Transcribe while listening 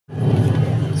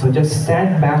So just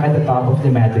stand back at the top of the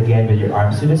mat again with your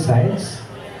arms to the sides.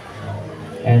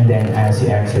 And then as you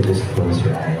exhale, just close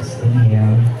your eyes.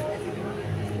 Inhale.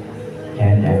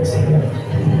 And exhale.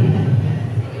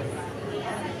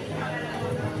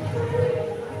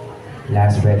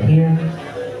 Last breath here.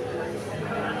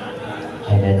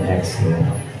 And then exhale.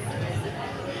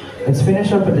 Let's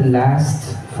finish up with the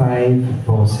last 5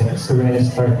 poses. So we're going to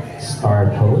start star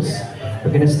pose.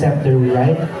 We're going to step your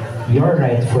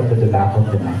right foot to the back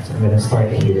of the mat. So I'm going to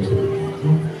start here.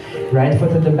 Right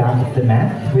foot to the back of the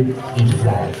mat with each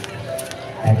flag.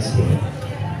 Exhale.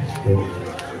 Good.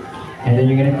 And then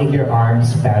you're going to take your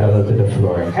arms parallel to the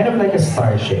floor, kind of like a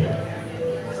star shape.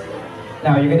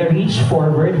 Now you're going to reach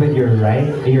forward with your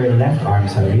left arm,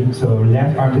 So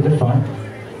left arm to the front.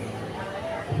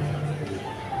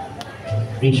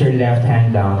 Reach your left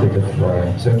hand down to the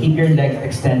floor. So keep your leg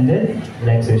extended,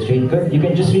 legs are straight. Good. You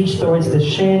can just reach towards the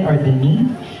shin or the knee.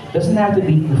 Doesn't have to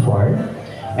be too far.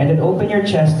 And then open your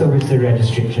chest towards the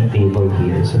registration table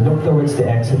here. So look towards the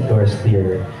exit doors to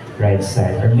your right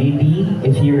side. Or maybe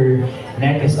if your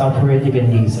neck is upward, you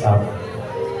can gaze up.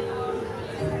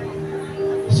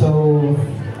 So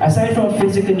aside from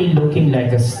physically looking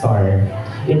like a star,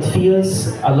 it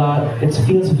feels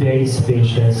very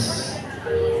spacious,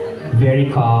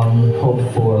 very calm,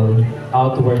 hopeful,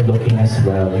 outward looking as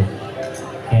well.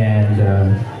 And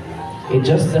it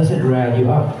just doesn't drag you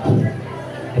up.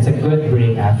 It's a good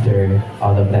break after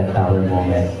all of that tower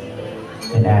moment.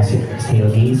 And as you exhale,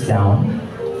 gaze down,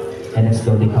 and then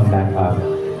slowly come back up.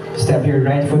 Step your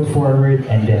right foot forward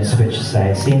and then switch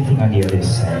sides. Same thing on the other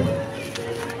side.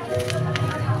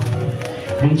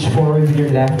 Reach forward with your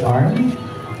left arm,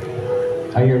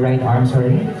 or your right arm,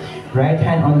 sorry. Right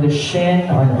hand on the shin,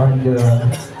 on the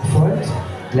foot,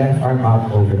 left arm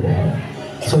up over the head.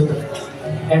 So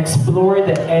explore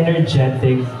the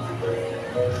energetic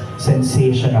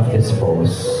sensation of this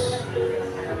pose.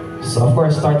 So of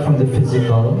course, start from the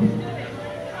physical,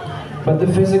 but the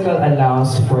physical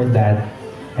allows for that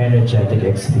energetic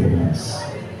experience.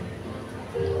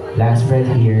 Last breath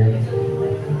here.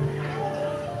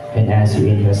 And as you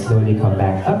inhale, slowly come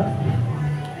back up.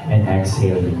 And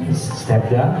exhale, step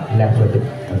the left foot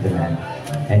of the mat.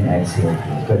 And exhale.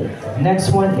 Good.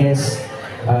 Next one is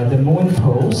the moon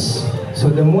pose. So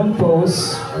the moon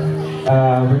pose,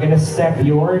 we're gonna step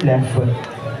your right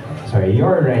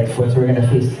foot, so we're gonna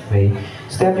face this way.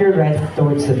 Step your right foot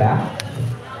towards the back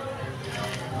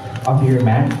of your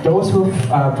mat. Those who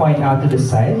point out to the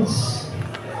sides.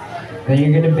 Then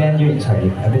you're gonna bend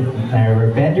a bit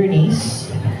narrower. Bend your knees,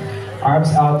 arms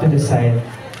out to the side,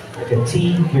 like a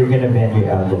T. You're gonna bend your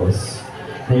elbows.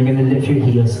 Then you're gonna lift your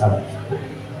heels up.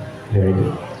 Very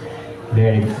good.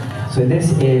 Very good. So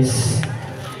this is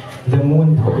the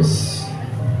moon pose.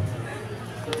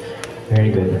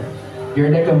 Very good. You're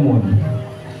like a moon.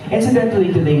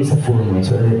 Incidentally, today is a full moon.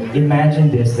 So imagine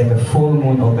this like a full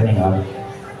moon opening up.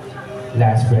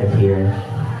 Last breath here.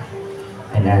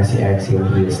 And as you exhale,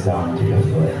 heels down to the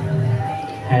floor.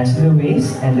 Hands to the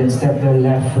waist, and then step the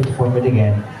left foot forward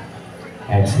again.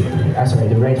 Exhale.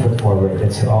 The right foot forward.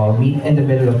 Let's all meet in the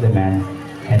middle of the mat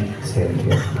and exhale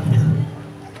here.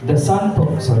 The sun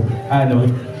pose. No,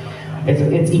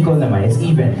 it's equal naman. It's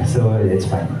even, so it's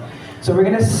fine. So we're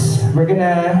gonna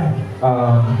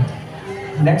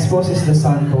next pose is the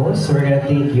sun pose. So we're gonna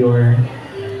take your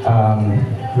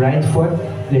right foot,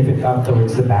 lift it up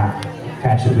towards the back,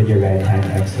 catch it with your right hand,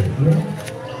 exhale here.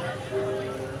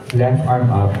 Left arm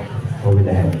up over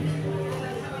the head.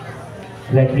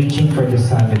 Like reaching for the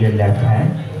sun with your left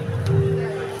hand.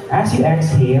 As you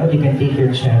exhale, you can take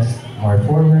your chest more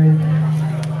forward.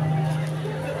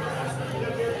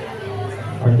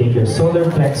 Or take your solar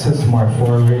plexus more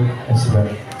forward as well.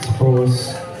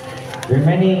 Suppose there are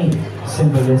many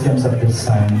symbolisms of the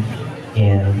sun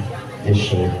in this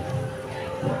shape.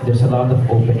 There's a lot of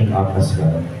opening up as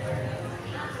well.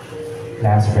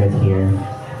 Last breath here.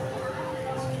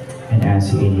 And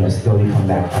as you inhale, slowly come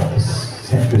back up to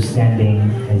standing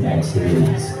and exhale.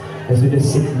 Let's do the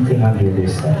same thing on the other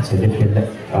side. So lift your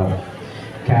left up.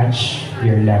 Catch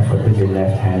your left foot with your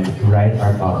left hand, right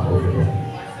arm up over your head.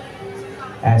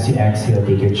 As you exhale,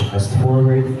 take your chest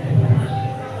forward.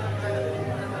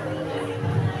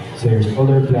 So your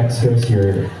solar plexus,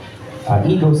 your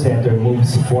ego center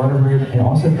moves forward and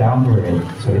also downward.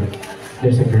 So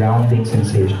there's a grounding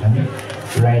sensation.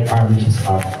 Right arm reaches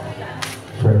up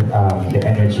for the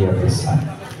energy of the sun.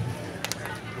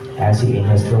 As you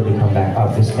inhale, slowly come back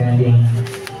up to standing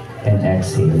and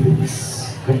exhale,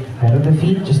 release. Good. Head of the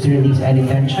feet, just to release any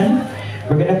tension.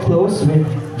 We're gonna close with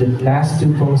the last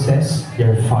 2 poses.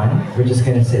 They're fun. We're just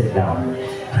gonna sit down.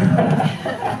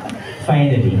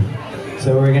 Finally.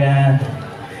 So we're gonna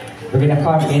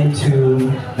come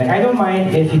into, like, I don't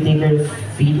mind if you take your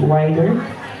feet wider.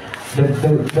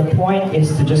 The point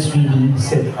is to just really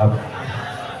sit up.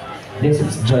 This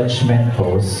is judgment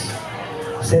pose.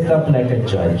 Sit up like a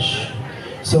judge.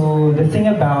 So the thing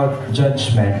about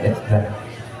judgment is that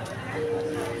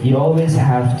you always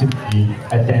have to be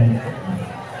attentive,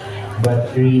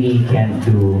 but really can't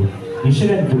do, you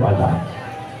shouldn't do a lot.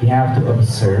 You have to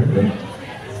observe,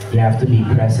 you have to be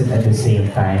present at the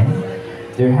same time.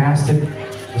 There has to be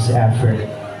this effort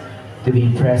to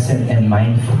be present and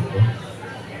mindful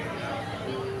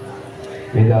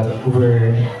without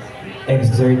over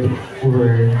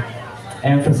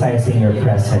emphasizing your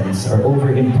presence or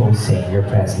over imposing your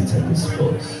presence in this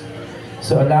pose.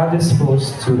 So allow this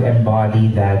pose to embody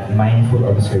that mindful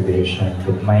observation,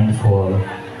 the mindful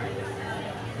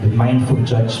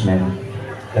judgment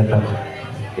that the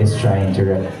is trying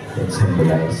to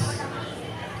symbolize.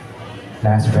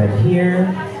 Last breath here,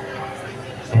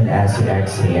 and as you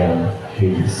exhale,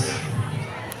 release.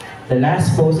 The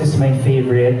last pose is my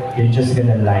favorite. You're just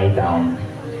gonna lie down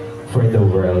for the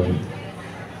world.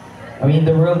 I mean,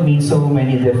 the world means so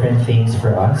many different things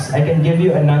for us. I can give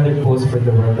you another pose for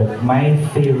the world, but my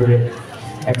favorite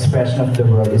expression of the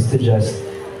world is to just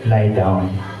lie down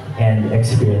and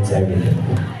experience everything.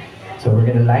 So we're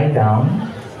gonna lie down,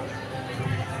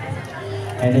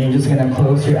 and then you're just gonna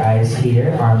close your eyes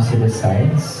here, arms to the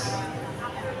sides.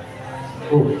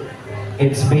 So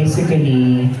it's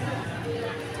basically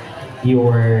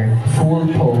your full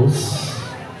pose,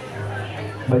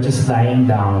 but just lying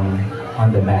down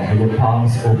on the mat with your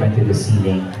palms open to the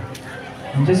ceiling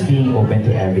and just being open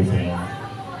to everything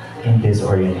in this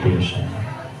orientation.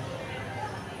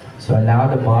 So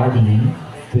allow the body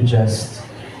to just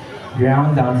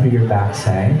ground down through your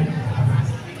backside.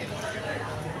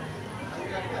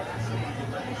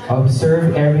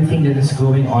 Observe everything that is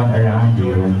going on around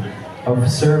you.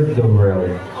 Observe the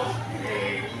world.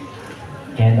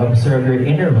 And observe your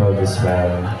inner world as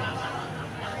well.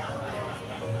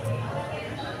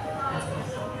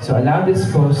 So allow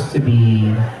this pose to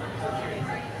be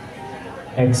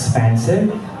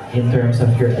expansive in terms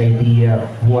of your idea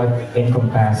of what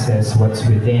encompasses what's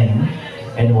within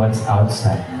and what's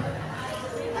outside.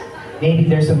 Maybe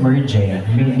there's a merging,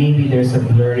 maybe there's a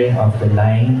blurring of the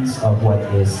lines of what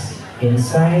is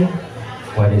inside,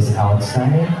 what is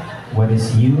outside, what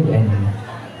is you and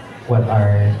what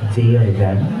are they or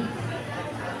them,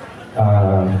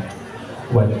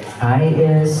 what I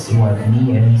is, what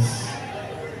me is.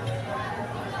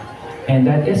 And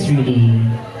that is really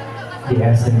the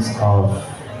essence of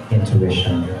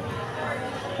intuition.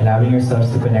 Allowing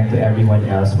yourselves to connect to everyone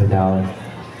else without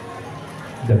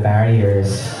the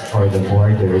barriers or the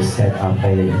borders set up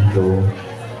by the ego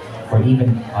or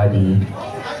even body.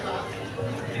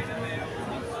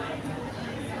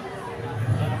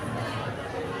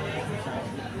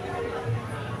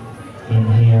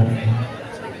 Inhale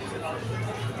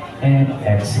and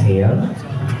exhale.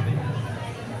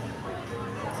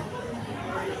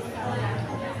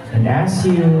 And as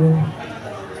you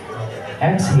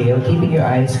exhale, keeping your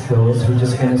eyes closed, we're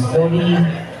just going to slowly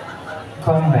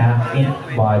come back in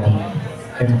body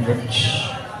and reach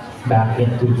back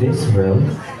into this world,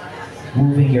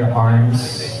 moving your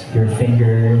arms, your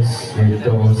fingers, your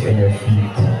toes, and your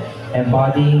feet,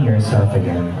 embodying yourself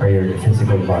again, or your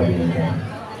physical body again.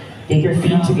 Take your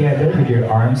feet together with your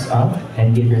arms up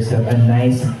and give yourself a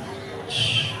nice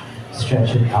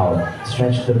stretch it out.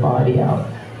 Stretch the body out.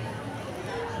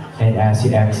 And as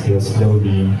you exhale,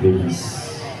 slowly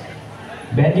release.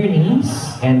 Bend your knees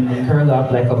and curl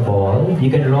up like a ball. You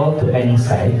can roll to any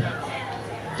side.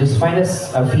 Just find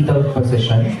a fetal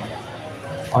position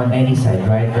on any side,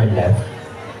 right or left.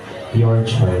 Your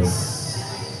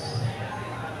choice.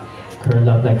 Curl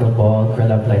up like a ball,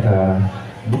 curl up like a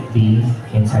bee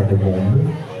inside the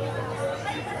womb.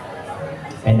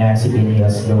 And as you inhale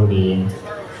slowly,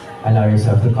 allow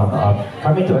yourself to come up.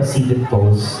 Come into a seated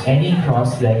pose, any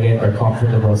cross-legged or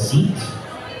comfortable seat.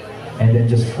 And then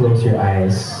just close your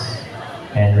eyes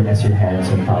and rest your hands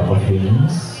on top of your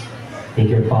knees. Take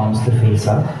your palms to face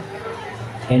up.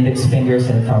 Index fingers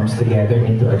and thumbs together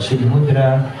into a Chitta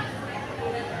Mudra.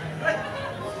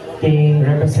 They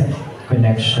represent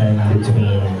connection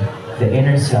between the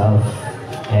inner self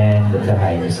and the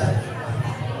higher self.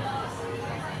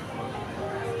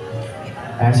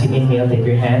 As you inhale, take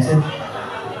your hands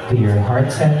to your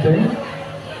heart center.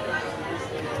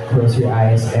 Close your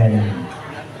eyes and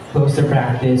close the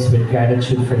practice with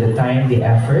gratitude for the time, the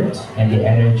effort, and the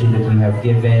energy that you have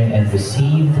given and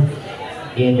received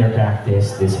in your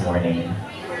practice this morning.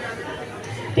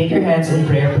 Take your hands in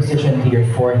prayer position to your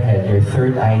forehead, your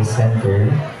third eye center,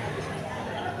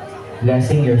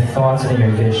 blessing your thoughts and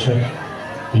your vision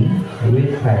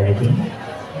with clarity.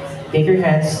 Take your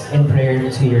hands in prayer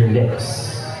to your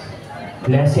lips,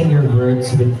 blessing your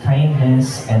words with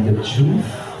kindness and with truth.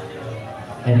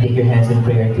 And take your hands in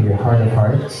prayer to your heart of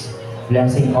hearts,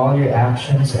 blessing all your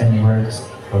actions and works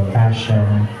with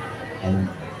passion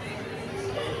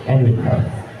and with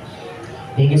love.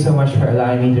 Thank you so much for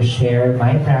allowing me to share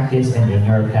my practice and in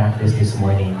your practice this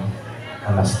morning.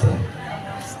 Namaste.